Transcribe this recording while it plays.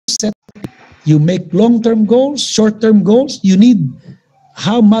You make long-term goals, short-term goals. You need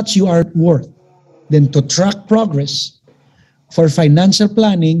how much you are worth. Then to track progress for financial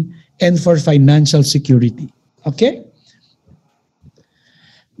planning and for financial security. Okay?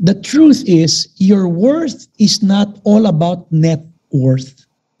 The truth is, your worth is not all about net worth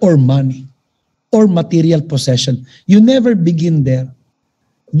or money or material possession. You never begin there.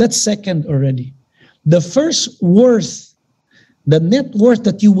 That's second already. The first worth, the net worth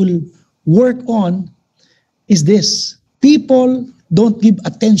that you will work on is this. People don't give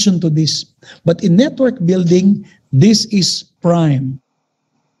attention to this. But in network building, this is prime.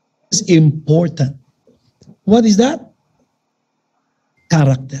 It's important. What is that?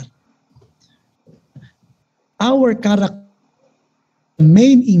 Character. Our character, the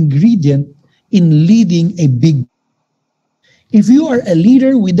main ingredient in leading a big. If you are a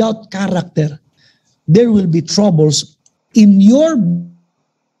leader without character, there will be troubles in your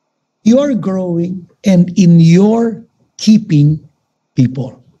growing and in your keeping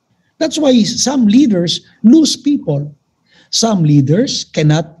people. That's why some leaders lose people. Some leaders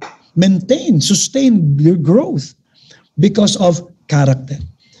cannot sustain their growth because of character.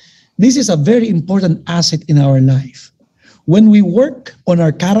 This is a very important asset in our life. When we work on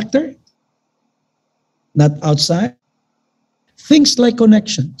our character, not outside, things like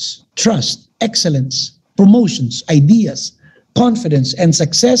connections, trust, excellence, promotions, ideas, confidence, and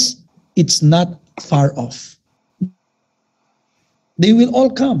success, it's not far off. They will all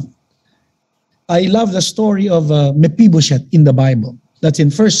come. I love the story of Mephibosheth in the Bible. That's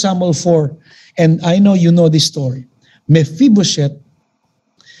in 1 Samuel 4. And I know you know this story. Mephibosheth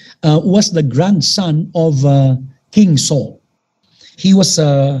was the grandson of King Saul. He was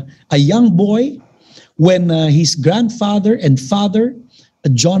a young boy when his grandfather and father,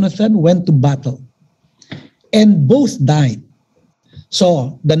 Jonathan, went to battle. And both died.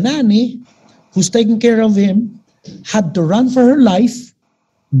 So the nanny who's taking care of him had to run for her life,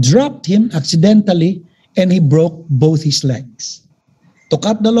 dropped him accidentally, and he broke both his legs. To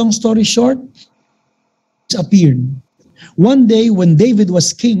cut the long story short, he appeared. One day when David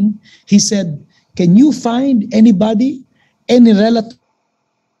was king, he said, "Can you find anybody, any relative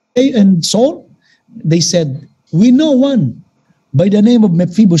and Saul?" They said, "We know one by the name of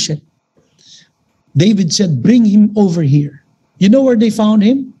Mephibosheth." David said, "Bring him over here." You know where they found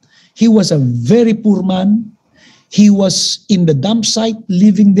him? He was a very poor man. He was in the dump site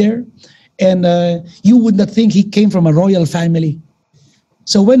living there. And you would not think he came from a royal family.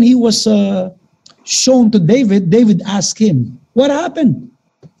 So when he was shown to David, David asked him, "What happened?"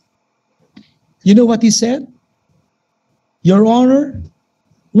 You know what he said? "Your Honor,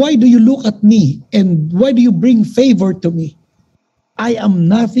 why do you look at me and why do you bring favor to me? I am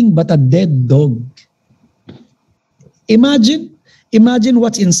nothing but a dead dog." Imagine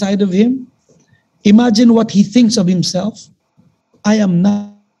what's inside of him. Imagine what he thinks of himself. I am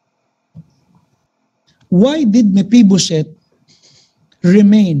not. Why did Mephibosheth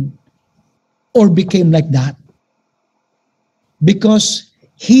remain or became like that? Because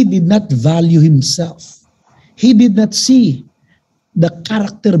he did not value himself. He did not see the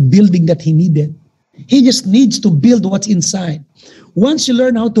character building that he needed. He just needs to build what's inside. Once you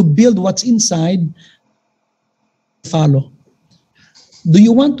learn how to build what's inside, follow. Do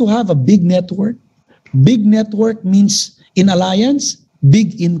you want to have a big network? Big network means in alliance,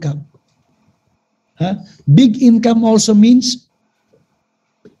 big income. Big income also means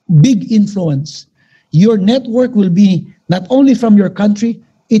big influence. Your network will be not only from your country,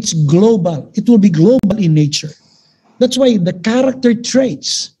 it's global. It will be global in nature. That's why the character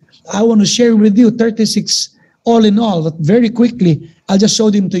traits, I want to share with you 36 all in all, but very quickly, I'll just show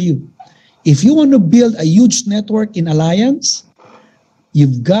them to you. If you want to build a huge network in alliance,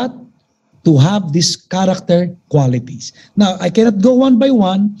 you've got to have these character qualities. Now, I cannot go one by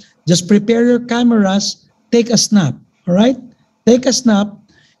one. Just prepare your cameras. Take a snap, all right? Take a snap,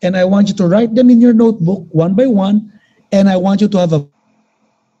 and I want you to write them in your notebook one by one, and I want you to have a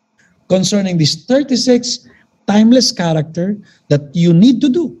concerning this 36 timeless character that you need to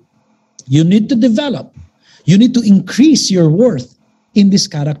do. You need to develop. You need to increase your worth in these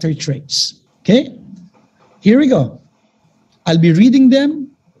character traits. Okay? Here we go. I'll be reading them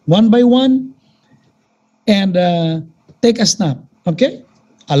one by one and take a snap. Okay?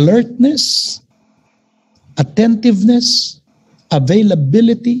 Alertness, attentiveness,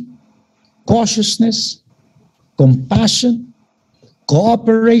 availability, cautiousness, compassion,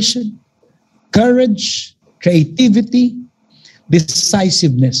 cooperation, courage, creativity,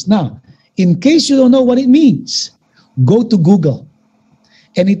 decisiveness. Now, in case you don't know what it means, go to Google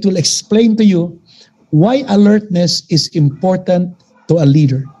and it will explain to you why alertness is important to a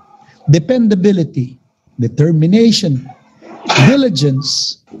leader. dependability, determination,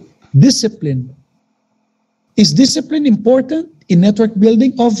 diligence, discipline. Is discipline important in network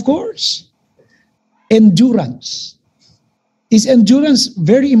building? Of course. Endurance. Is endurance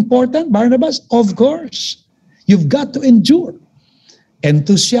very important, Barnabas? Of course. You've got to endure.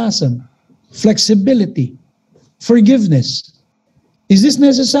 Enthusiasm, flexibility, forgiveness. Is this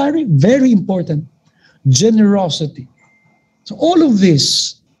necessary? Very important. Generosity. So all of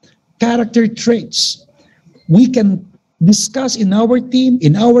these character traits we can discuss in our team,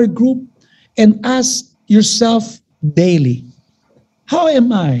 in our group, and ask yourself daily, how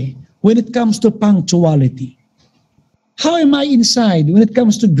am I when it comes to punctuality? How am I inside when it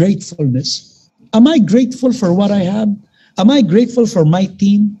comes to gratefulness? Am I grateful for what I have? Am I grateful for my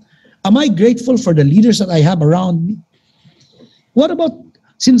team? Am I grateful for the leaders that I have around me? What about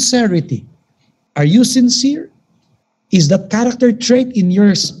sincerity? Are you sincere? Is that character trait in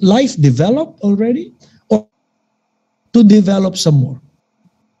your life developed already? Or to develop some more?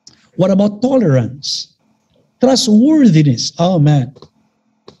 What about tolerance? Trustworthiness. Oh man.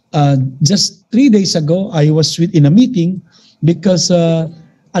 Just 3 days ago, I was in a meeting because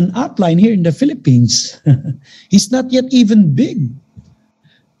an upline here in the Philippines, he's not yet even big.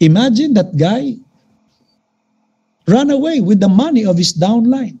 Imagine that guy run away with the money of his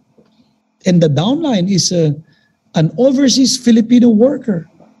downline. And the downline is an overseas Filipino worker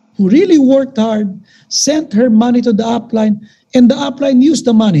who really worked hard, sent her money to the upline, and the upline used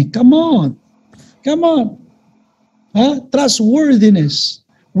the money. Come on. Come on. Trustworthiness.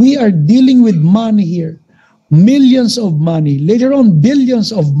 We are dealing with money here. Millions of money. Later on,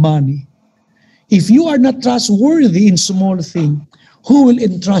 billions of money. If you are not trustworthy in small thing, who will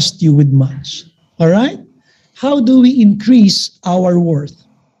entrust you with much? All right? How do we increase our worth?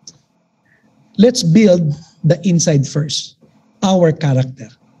 Let's build the inside first. Our character.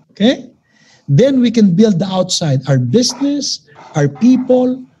 Okay? Then we can build the outside. Our business, our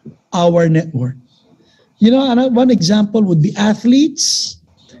people, our network. You know, one example would be athletes,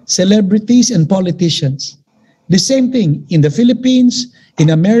 celebrities, and politicians. The same thing in the Philippines,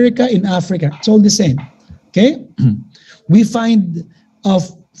 in America, in Africa. It's all the same. Okay? We find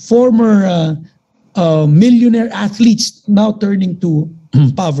former millionaire athletes now turning to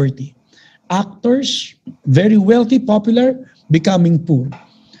poverty. Actors, very wealthy, popular, becoming poor.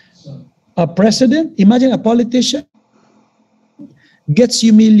 A president, imagine a politician, gets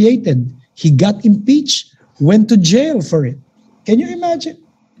humiliated. He got impeached, went to jail for it. Can you imagine?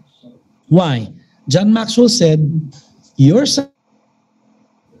 Why? John Maxwell said,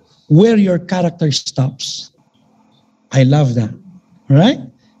 where your character stops. I love that. All right?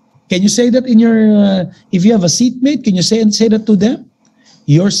 Can you say that in your, if you have a seatmate, can you say that to them?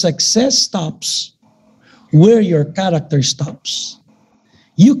 Your success stops where your character stops.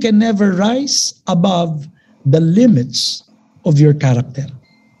 You can never rise above the limits of your character.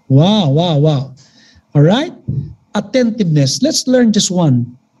 Wow, wow, wow. All right? Attentiveness. Let's learn just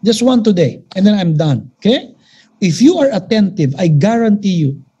one. Just one today, and then I'm done. Okay? If you are attentive, I guarantee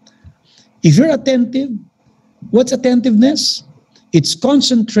you, if you're attentive, what's attentiveness? It's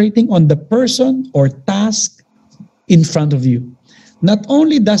concentrating on the person or task in front of you. Not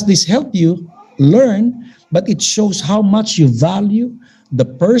only does this help you learn, but it shows how much you value the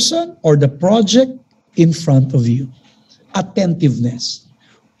person or the project in front of you. Attentiveness.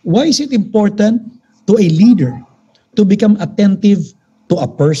 Why is it important to a leader to become attentive to a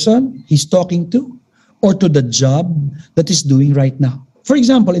person he's talking to or to the job that he's doing right now? For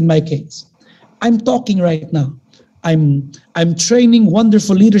example, in my case, I'm talking right now. I'm training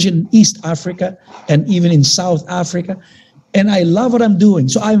wonderful leaders in East Africa and even in South Africa, and I love what I'm doing.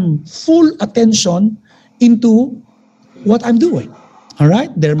 So I'm full attention into what I'm doing. All right?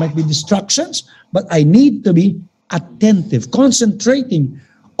 There might be distractions, but I need to be attentive, concentrating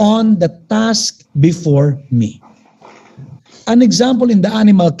on the task before me. An example in the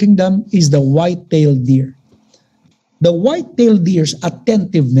animal kingdom is the white-tailed deer. The white-tailed deer's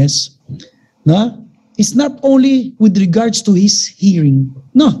attentiveness is not only with regards to his hearing.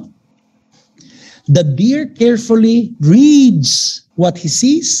 No. The deer carefully reads what he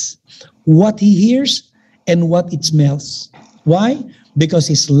sees, what he hears, and what it smells. Why? Because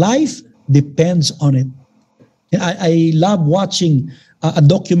his life depends on it. I love watching a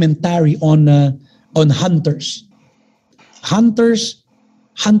documentary on hunters. Hunters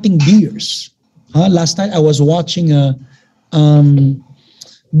hunting deers. Last night I was watching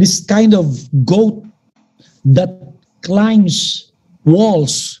this kind of goat that climbs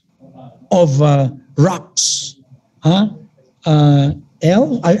walls of rocks.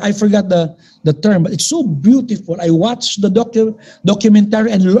 I forgot the term, but it's so beautiful. I watched the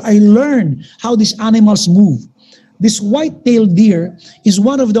documentary and I learned how these animals move. This white-tailed deer is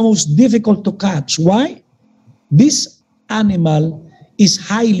one of the most difficult to catch. Why? This animal is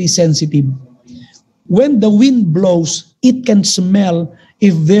highly sensitive. When the wind blows, it can smell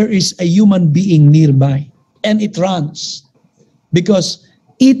if there is a human being nearby, and it runs because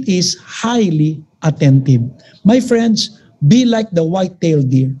it is highly attentive. My friends, be like the white-tailed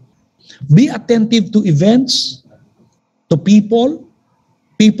deer. Be attentive to events, to people,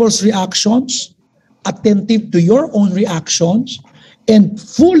 people's reactions, attentive to your own reactions, and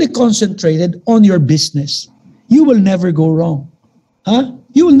fully concentrated on your business. You will never go wrong. Huh?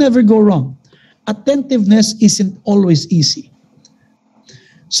 You will never go wrong. Attentiveness isn't always easy.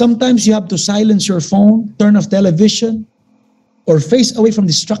 Sometimes you have to silence your phone, turn off television, or face away from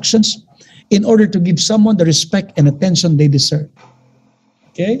distractions in order to give someone the respect and attention they deserve.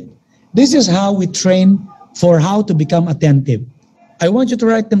 Okay? This is how we train for how to become attentive. I want you to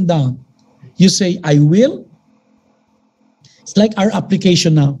write them down. You say, I will. It's like our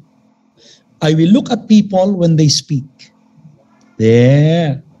application now. I will look at people when they speak.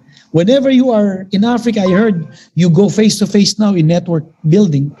 There. Whenever you are in Africa, I heard you go face-to-face now in network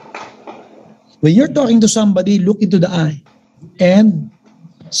building. When you're talking to somebody, look into the eye and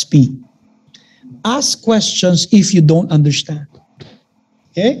speak. Ask questions if you don't understand.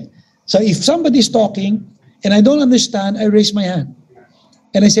 Okay? So if somebody's talking and I don't understand, I raise my hand.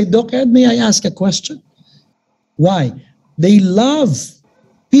 And I say, Doc Ed, may I ask a question? Why? They love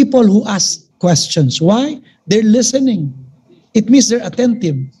people who ask questions. Why? They're listening. It means they're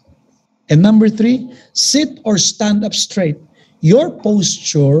attentive. And number 3, sit or stand up straight. Your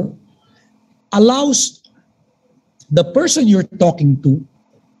posture allows the person you're talking to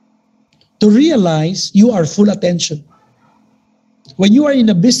realize you are full attention. When you are in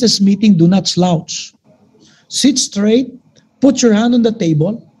a business meeting, do not slouch. Sit straight, put your hand on the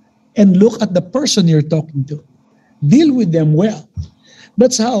table, and look at the person you're talking to. Deal with them well.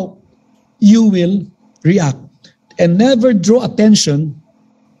 That's how you will react. And never draw attention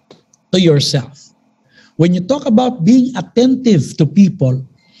to yourself. When you talk about being attentive to people,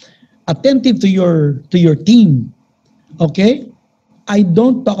 attentive to your team, okay? I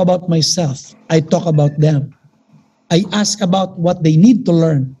don't talk about myself. I talk about them. I ask about what they need to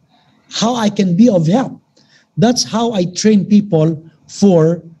learn, how I can be of help. That's how I train people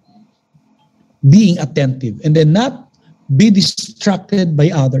for being attentive and then not be distracted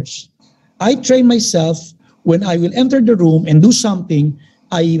by others. I train myself when I will enter the room and do something,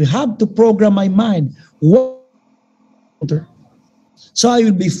 I have to program my mind. So I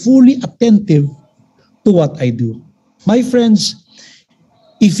will be fully attentive to what I do. My friends,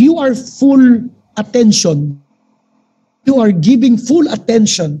 if you are full attention, you are giving full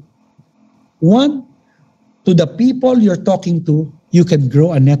attention, one, to the people you're talking to, you can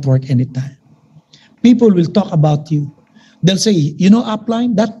grow a network anytime. People will talk about you. They'll say, you know,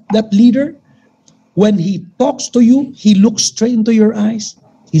 upline, that leader, when he talks to you, he looks straight into your eyes.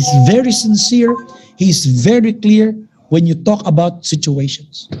 He's very sincere. He's very clear when you talk about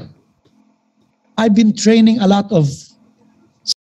situations. I've been training a lot of